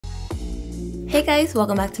Hey guys,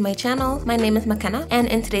 welcome back to my channel. My name is McKenna, and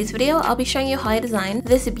in today's video, I'll be showing you how I designed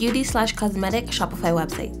this beauty/cosmetic Shopify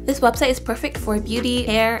website. This website is perfect for beauty,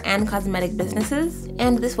 hair, and cosmetic businesses,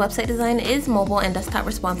 and this website design is mobile and desktop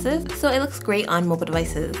responsive, so it looks great on mobile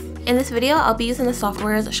devices. In this video, I'll be using the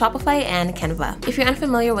softwares Shopify and Canva. If you're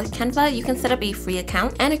unfamiliar with Canva, you can set up a free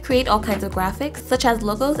account and create all kinds of graphics, such as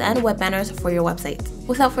logos and web banners for your website.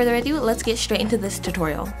 Without further ado, let's get straight into this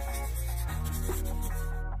tutorial.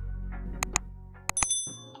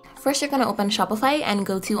 First, you're going to open Shopify and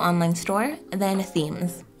go to Online Store, then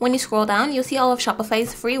Themes. When you scroll down, you'll see all of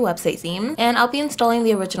Shopify's free website themes, and I'll be installing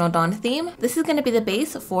the original Dawn theme. This is going to be the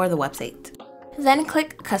base for the website. Then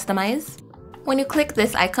click Customize. When you click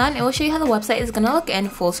this icon, it will show you how the website is going to look in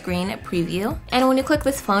full screen preview. And when you click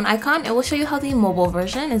this phone icon, it will show you how the mobile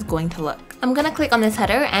version is going to look. I'm going to click on this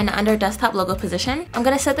header, and under desktop logo position, I'm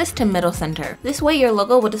going to set this to middle center. This way your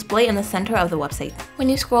logo will display in the center of the website. When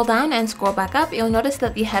you scroll down and scroll back up, you'll notice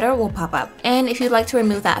that the header will pop up. And if you'd like to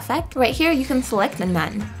remove that effect, right here you can select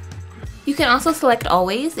None. You can also select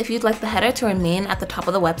Always if you'd like the header to remain at the top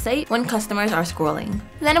of the website when customers are scrolling.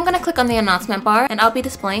 Then I'm going to click on the announcement bar, and I'll be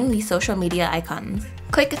displaying the social media icons.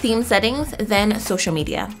 Click Theme Settings, then Social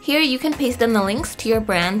Media. Here you can paste in the links to your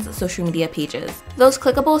brand's social media pages. Those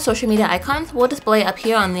clickable social media icons will display up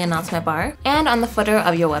here on the announcement bar and on the footer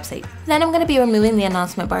of your website. Then I'm going to be removing the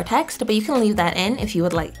announcement bar text, but you can leave that in if you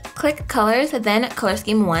would like. Click Colors, then Color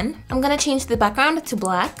Scheme 1. I'm going to change the background to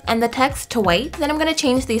black and the text to white. Then I'm going to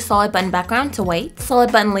change the solid button background to white,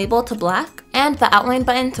 solid button label to black, and the outline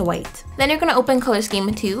button to white. Then you're going to open Color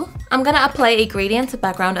Scheme 2. I'm going to apply a gradient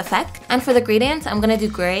background effect, and for the gradient, I'm going to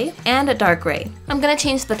do gray and dark gray. I'm going to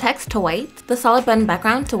change the text to white, the solid button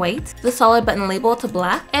background to white, the solid button label to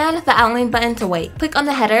black, and the outline button to white. Click on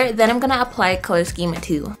the header, then I'm going to apply Color Scheme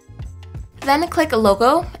 2. Then click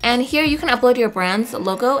Logo, and here you can upload your brand's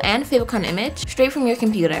logo and favicon image straight from your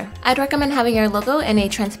computer. I'd recommend having your logo in a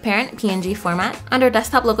transparent PNG format. Under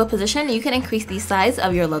desktop logo position, you can increase the size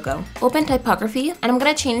of your logo. Open typography, and I'm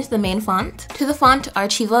going to change the main font to the font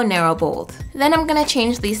Archivo Narrow Bold. Then I'm going to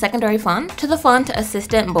change the secondary font to the font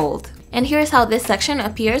Assistant Bold. And here's how this section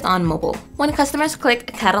appears on mobile. When customers click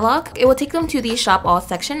Catalog, it will take them to the Shop All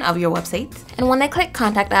section of your website. And when they click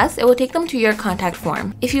Contact Us, it will take them to your contact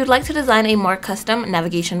form. If you'd like to design a more custom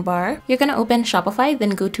navigation bar, you're going to open Shopify, then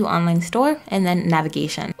go to Online Store, and then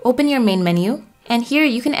Navigation. Open your main menu, and here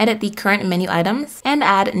you can edit the current menu items and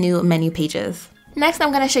add new menu pages. Next,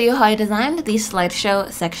 I'm going to show you how I designed the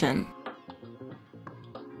Slideshow section.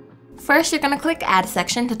 First, you're going to click Add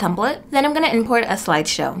Section to Template, then I'm going to import a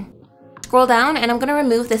slideshow. Scroll down, and I'm going to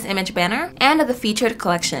remove this image banner and the featured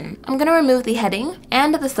collection. I'm going to remove the heading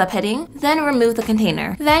and the subheading, then remove the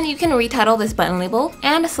container. Then you can retitle this button label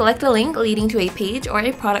and select a link leading to a page or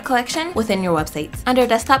a product collection within your website. Under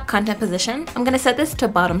desktop content position, I'm going to set this to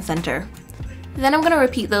bottom center. Then I'm going to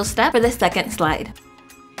repeat those steps for the second slide.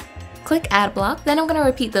 Click Add Block, then I'm going to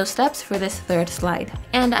repeat those steps for this third slide.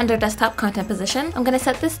 And under desktop content position, I'm going to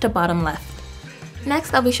set this to bottom left.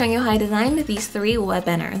 Next, I'll be showing you how I designed these 3 web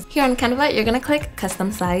banners. Here on Canva, you're going to click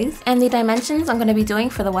Custom Size, and the dimensions I'm going to be doing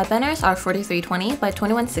for the web banners are 4320 by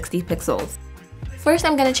 2160 pixels. First,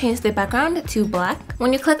 I'm going to change the background to black.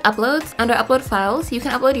 When you click Uploads, under Upload Files, you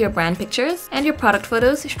can upload your brand pictures and your product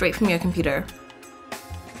photos straight from your computer.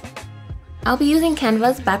 I'll be using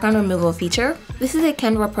Canva's background removal feature. This is a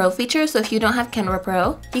Canva Pro feature, so if you don't have Canva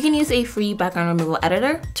Pro, you can use a free background removal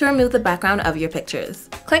editor to remove the background of your pictures.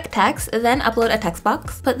 Click Text, then upload a text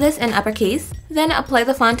box. Put this in uppercase, then apply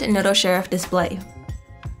the font Wondershare display.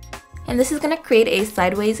 And this is going to create a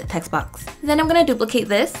sideways text box. Then I'm going to duplicate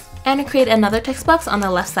this and create another text box on the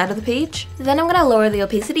left side of the page. Then I'm going to lower the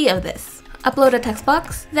opacity of this. Upload a text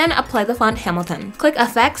box, then apply the font Hamilton. Click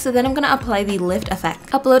Effects, then I'm going to apply the Lift effect.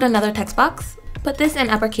 Upload another text box, put this in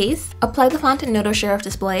uppercase, apply the font Wondershare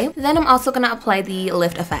display, then I'm also going to apply the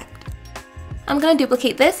Lift effect. I'm going to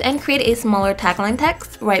duplicate this and create a smaller tagline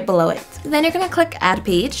text right below it. Then you're going to click Add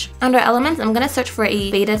Page. Under Elements, I'm going to search for a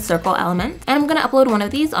faded circle element, and I'm going to upload one of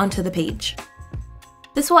these onto the page.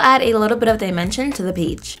 This will add a little bit of dimension to the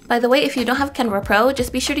page. By the way, if you don't have Canva Pro,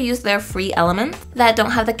 just be sure to use their free elements that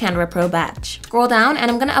don't have the Canva Pro badge. Scroll down,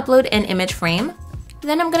 and I'm going to upload an image frame.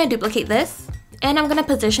 Then I'm going to duplicate this, and I'm going to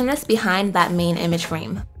position this behind that main image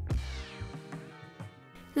frame.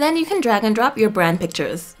 Then you can drag and drop your brand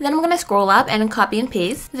pictures. Then I'm going to scroll up and copy and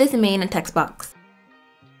paste this main text box.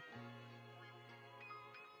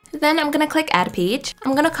 Then I'm going to click Add Page.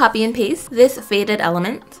 I'm going to copy and paste this faded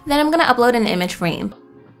element. Then I'm going to upload an image frame.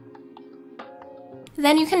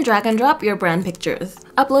 Then you can drag and drop your brand pictures.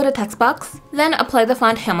 Upload a text box, then apply the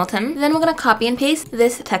font Hamilton. Then we're going to copy and paste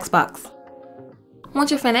this text box. Once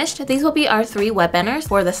you're finished, these will be our 3 web banners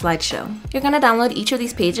for the slideshow. You're going to download each of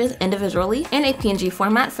these pages individually in a PNG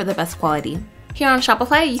format for the best quality. Here on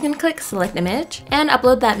Shopify, you can click Select Image and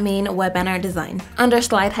upload that main web banner design. Under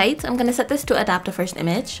Slide Height, I'm going to set this to Adapt to First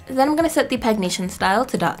Image. Then I'm going to set the pagination style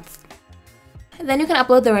to dots. Then you can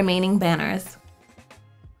upload the remaining banners.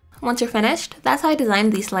 Once you're finished, that's how I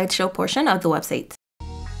designed the slideshow portion of the website.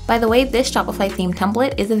 By the way, this Shopify theme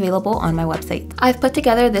template is available on my website. I've put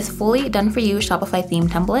together this fully done-for-you Shopify theme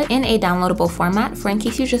template in a downloadable format for in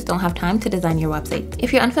case you just don't have time to design your website.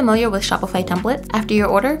 If you're unfamiliar with Shopify templates, after your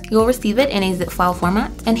order, you'll receive it in a zip file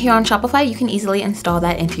format, and here on Shopify, you can easily install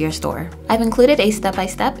that into your store. I've included a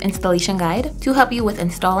step-by-step installation guide to help you with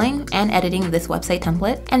installing and editing this website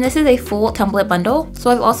template, and this is a full template bundle, so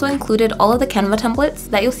I've also included all of the Canva templates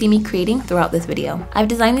that you'll see me creating throughout this video. I've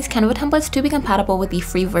designed these Canva templates to be compatible with the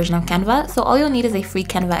free version of Canva, so all you'll need is a free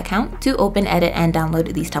Canva account to open, edit, and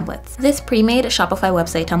download these templates. This pre-made Shopify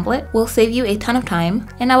website template will save you a ton of time,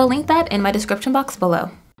 and I will link that in my description box below.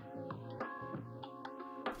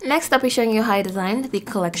 Next, I'll be showing you how I designed the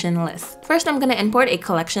collection list. First, I'm going to import a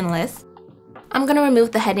collection list. I'm going to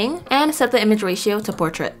remove the heading and set the image ratio to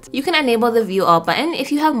portrait. You can enable the View All button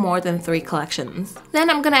if you have more than 3 collections. Then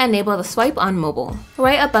I'm going to enable the swipe on mobile.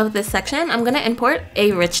 Right above this section, I'm going to import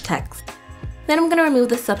a rich text. Then I'm going to remove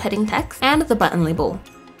the subheading text and the button label.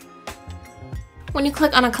 When you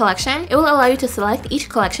click on a collection, it will allow you to select each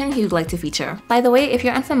collection you'd like to feature. By the way, if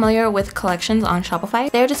you're unfamiliar with collections on Shopify,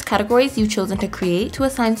 they're just categories you've chosen to create to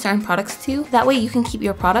assign certain products to. That way you can keep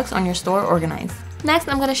your products on your store organized. Next,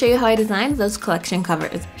 I'm going to show you how I designed those collection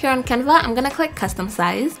covers. Here on Canva, I'm going to click Custom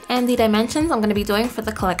Size, and the dimensions I'm going to be doing for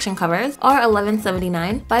the collection covers are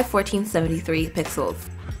 1179 by 1473 pixels.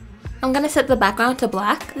 I'm going to set the background to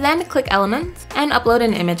black, then click Elements, and upload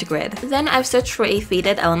an image grid. Then I've searched for a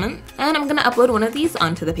faded element, and I'm going to upload one of these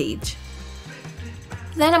onto the page.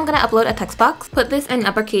 Then I'm going to upload a text box, put this in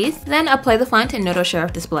uppercase, then apply the font in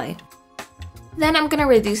wondershare display. Then I'm going to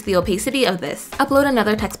reduce the opacity of this, upload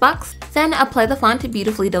another text box, then apply the font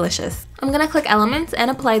Beautifully Delicious. I'm going to click Elements and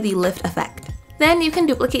apply the lift effect. Then you can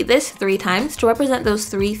duplicate this 3 times to represent those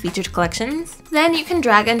 3 featured collections. Then you can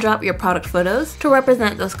drag and drop your product photos to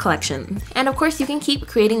represent those collections. And of course, you can keep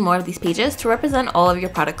creating more of these pages to represent all of your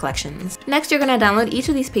product collections. Next, you're going to download each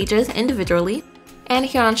of these pages individually. And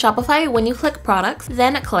here on Shopify, when you click Products,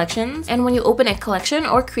 then Collections, and when you open a collection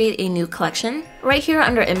or create a new collection, right here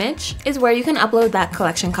under Image is where you can upload that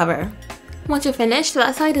collection cover. Once you're finished,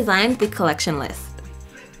 that's how I designed the collection list.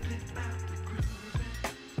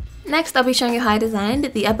 Next, I'll be showing you how I designed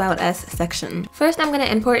the About Us section. First, I'm going to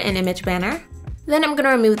import an image banner. Then I'm going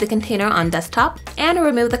to remove the container on desktop and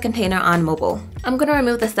remove the container on mobile. I'm going to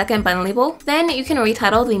remove the second button label. Then you can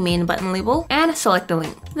retitle the main button label and select a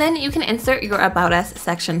link. Then you can insert your About Us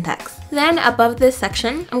section text. Then above this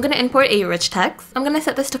section, I'm going to import a rich text. I'm going to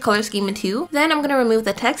set this to color schema 2. Then I'm going to remove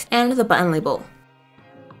the text and the button label.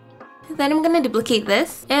 Then I'm going to duplicate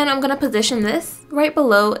this, and I'm going to position this right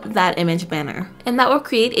below that image banner. And that will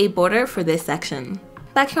create a border for this section.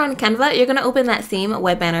 Back here on Canva, you're going to open that same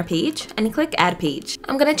web banner page and click Add Page.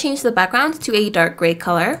 I'm going to change the background to a dark gray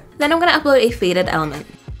color. Then I'm going to upload a faded element.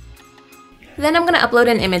 Then I'm going to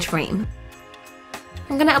upload an image frame.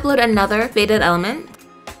 I'm going to upload another faded element.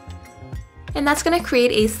 And that's going to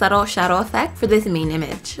create a subtle shadow effect for this main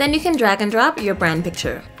image. Then you can drag and drop your brand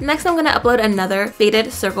picture. Next, I'm going to upload another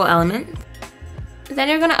faded circle element. Then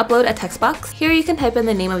you're going to upload a text box. Here you can type in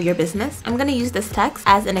the name of your business. I'm going to use this text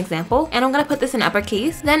as an example, and I'm going to put this in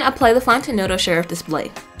uppercase, then apply the font to wondershare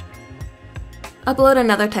display. Upload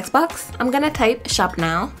another text box. I'm going to type Shop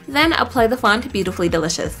Now, then apply the font Beautifully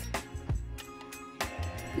Delicious.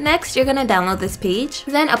 Next, you're going to download this page,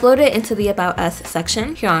 then upload it into the About Us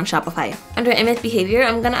section here on Shopify. Under Image Behavior,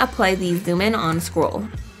 I'm going to apply the Zoom In on Scroll.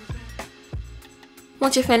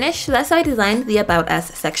 Once you're finished, that's how I designed the About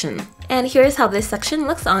Us section. And here's how this section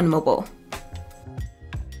looks on mobile.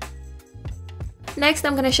 Next,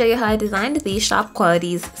 I'm going to show you how I designed the Shop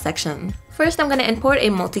Qualities section. First, I'm going to import a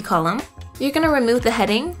multi-column. You're going to remove the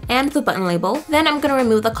heading and the button label. Then I'm going to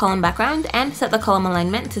remove the column background and set the column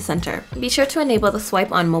alignment to center. Be sure to enable the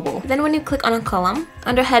swipe on mobile. Then when you click on a column,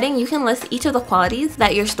 under heading you can list each of the qualities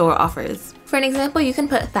that your store offers. For an example, you can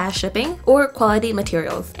put fast shipping or quality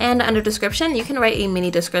materials. And under description, you can write a mini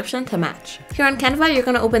description to match. Here on Canva, you're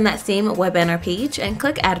going to open that same web banner page and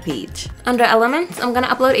click Add Page. Under Elements, I'm going to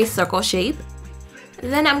upload a circle shape.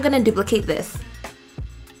 Then I'm going to duplicate this.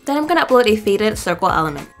 Then I'm going to upload a faded circle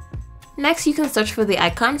element. Next, you can search for the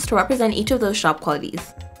icons to represent each of those shop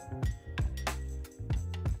qualities.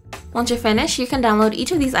 Once you're finished, you can download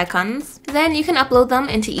each of these icons. Then you can upload them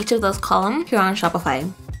into each of those columns here on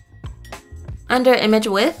Shopify. Under image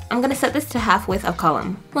width, I'm going to set this to half width of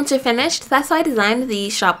column. Once you're finished, that's how I designed the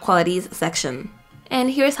shop qualities section. And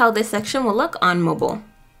here's how this section will look on mobile.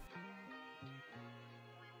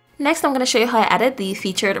 Next, I'm going to show you how I added the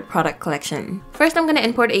featured product collection. First, I'm going to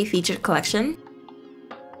import a featured collection.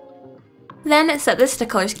 Then set this to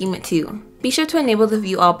color scheme 2. Be sure to enable the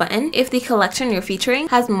view all button if the collection you're featuring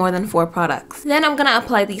has more than 4 products. Then I'm going to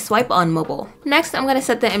apply the swipe on mobile. Next, I'm going to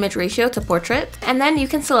set the image ratio to portrait, and then you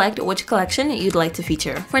can select which collection you'd like to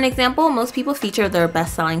feature. For an example, most people feature their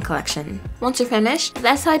best-selling collection. Once you're finished,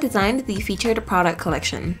 that's how I designed the featured product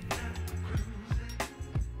collection.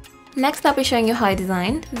 Next, I'll be showing you how I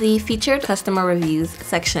designed the featured customer reviews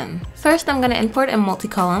section. First, I'm going to import a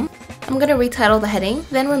multi-column. I'm going to retitle the heading,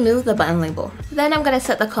 then remove the button label. Then I'm going to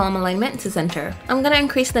set the column alignment to center. I'm going to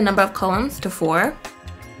increase the number of columns to 4.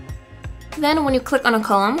 Then when you click on a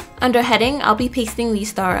column, under heading, I'll be pasting these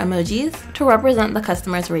star emojis to represent the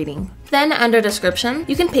customer's rating. Then under description,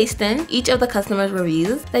 you can paste in each of the customer's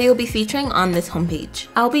reviews that you'll be featuring on this homepage.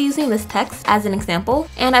 I'll be using this text as an example,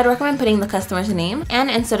 and I'd recommend putting the customer's name and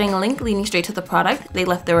inserting a link leading straight to the product they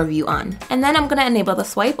left their review on. And then I'm going to enable the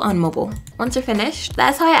swipe on mobile. Once you're finished,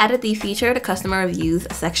 that's how I added the featured customer reviews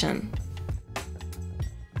section.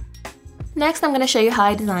 Next, I'm going to show you how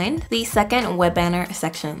I designed the second web banner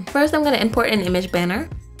section. First, I'm going to import an image banner.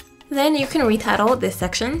 Then you can retitle this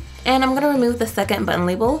section, and I'm going to remove the second button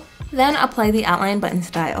label, then apply the outline button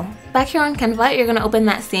style. Back here on Canva, you're going to open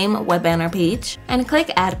that same web banner page and click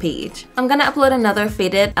Add Page. I'm going to upload another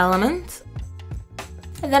faded element,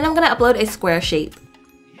 and then I'm going to upload a square shape.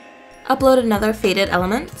 Upload another faded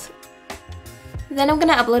element, then I'm going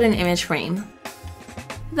to upload an image frame.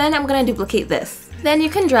 Then I'm going to duplicate this. Then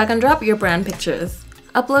you can drag and drop your brand pictures.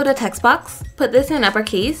 Upload a text box, put this in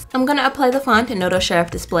uppercase. I'm going to apply the font in wondershare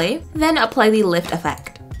display, then apply the lift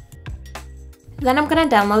effect. Then I'm going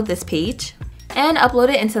to download this page and upload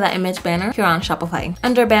it into that image banner here on Shopify.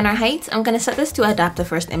 Under banner height, I'm going to set this to adapt the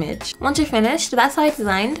first image. Once you're finished, that's how I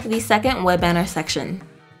designed the second web banner section.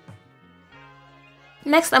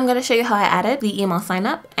 Next, I'm going to show you how I added the email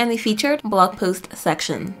signup and the featured blog post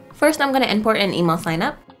section. First, I'm going to import an email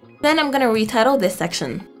signup. Then I'm going to retitle this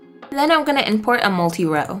section. Then I'm going to import a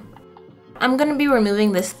multi-row. I'm going to be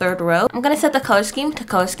removing this third row. I'm going to set the color scheme to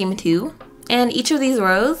color scheme 2. And each of these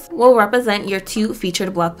rows will represent your 2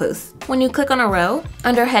 featured blog posts. When you click on a row,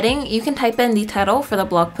 under heading, you can type in the title for the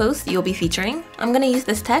blog post you'll be featuring. I'm going to use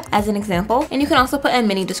this text as an example, and you can also put a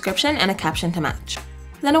mini description and a caption to match.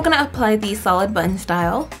 Then I'm going to apply the solid button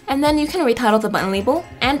style, and then you can retitle the button label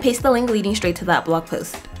and paste the link leading straight to that blog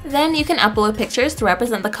post. Then you can upload pictures to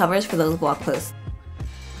represent the covers for those blog posts.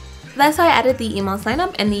 That's how I added the email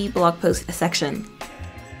signup in the blog post section.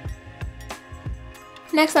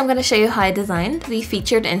 Next, I'm going to show you how I designed the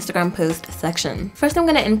featured Instagram post section. First, I'm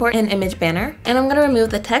going to import an image banner, and I'm going to remove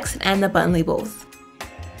the text and the button labels.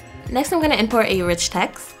 Next, I'm going to import a rich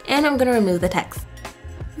text, and I'm going to remove the text.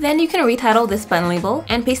 Then you can retitle this button label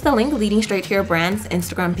and paste the link leading straight to your brand's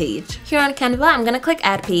Instagram page. Here on Canva, I'm going to click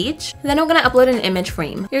Add Page. Then I'm going to upload an image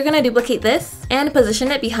frame. You're going to duplicate this and position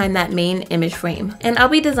it behind that main image frame. And I'll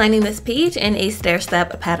be designing this page in a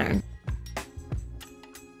stair-step pattern.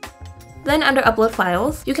 Then under Upload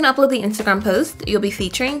Files, you can upload the Instagram post you'll be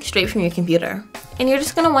featuring straight from your computer. And you're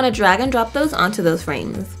just going to want to drag and drop those onto those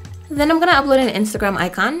frames. Then I'm going to upload an Instagram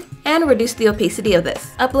icon and reduce the opacity of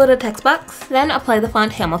this. Upload a text box, then apply the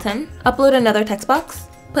font Hamilton. Upload another text box,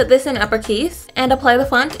 put this in uppercase, and apply the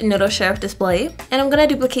font in wondershare display. And I'm going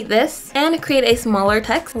to duplicate this and create a smaller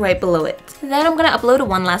text right below it. Then I'm going to upload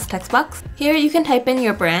one last text box. Here you can type in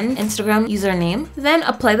your brand Instagram username, then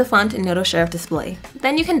apply the font in wondershare display.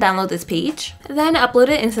 Then you can download this page, then upload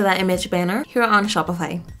it into that image banner here on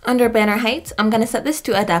Shopify. Under banner height, I'm going to set this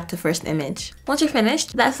to adapt to first image. Once you're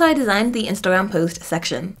finished, that's how I designed the Instagram post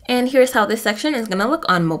section. And here's how this section is going to look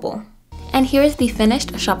on mobile. And here's the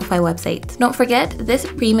finished Shopify website. Don't forget, this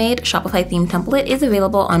pre-made Shopify theme template is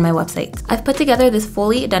available on my website. I've put together this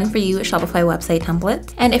fully done-for-you Shopify website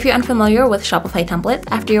template. And if you're unfamiliar with Shopify templates,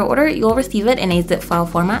 after your order, you'll receive it in a zip file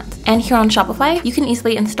format. And here on Shopify, you can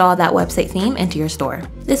easily install that website theme into your store.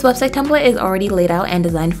 This website template is already laid out and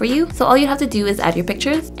designed for you, so all you have to do is add your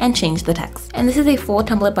pictures and change the text. And this is a full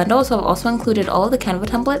template bundle, so I've also included all of the Canva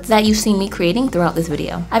templates that you've seen me creating throughout this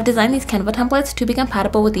video. I've designed these Canva templates to be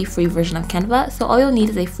compatible with the free version of Canva, so all you'll need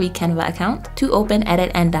is a free Canva account to open,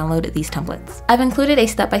 edit, and download these templates. I've included a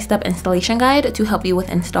step-by-step installation guide to help you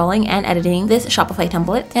with installing and editing this Shopify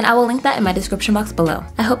template, and I will link that in my description box below.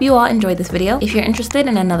 I hope you all enjoyed this video. If you're interested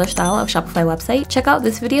in another style of Shopify website, check out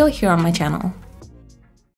this video here on my channel.